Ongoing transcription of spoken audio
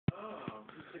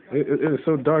It is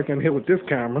so dark in here with this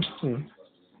camera.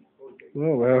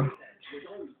 Oh well.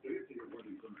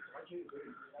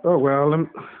 Oh well.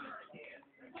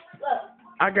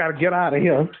 I gotta get out of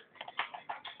here.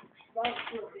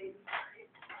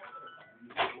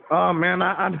 Oh man,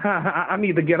 I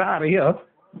need to get out of here.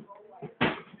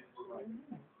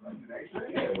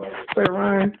 Say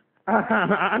Ryan,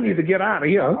 I need to get out of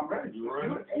here.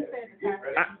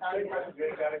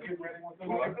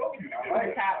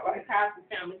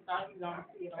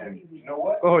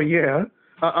 Oh yeah.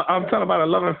 I'm talking about a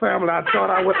loving family. I thought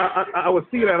I would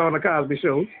see that on the Cosby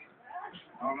Show.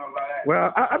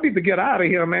 Well, I need to get out of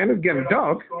here, man. It's getting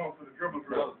dark.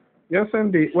 Yes,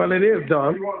 indeed. Well, it is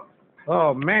dark.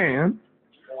 Oh man.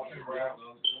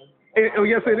 Oh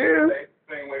yes, it is.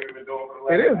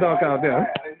 It is dark out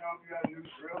there.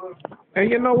 And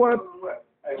you know what?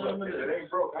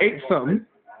 8 something.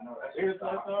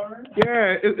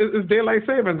 Yeah, it's daylight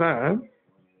saving time.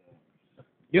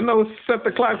 You know, set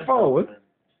the clock forward.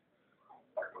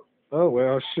 Oh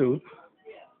well, shoot.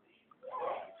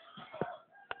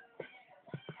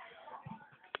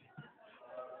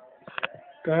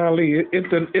 Golly, it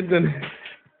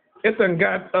done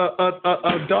got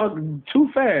a dog too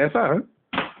fast, huh?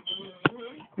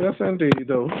 Yes, indeed,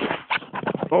 though.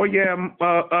 Oh yeah,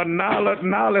 Nala,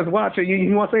 Nala's watching.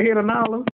 You want to say hey to Nala?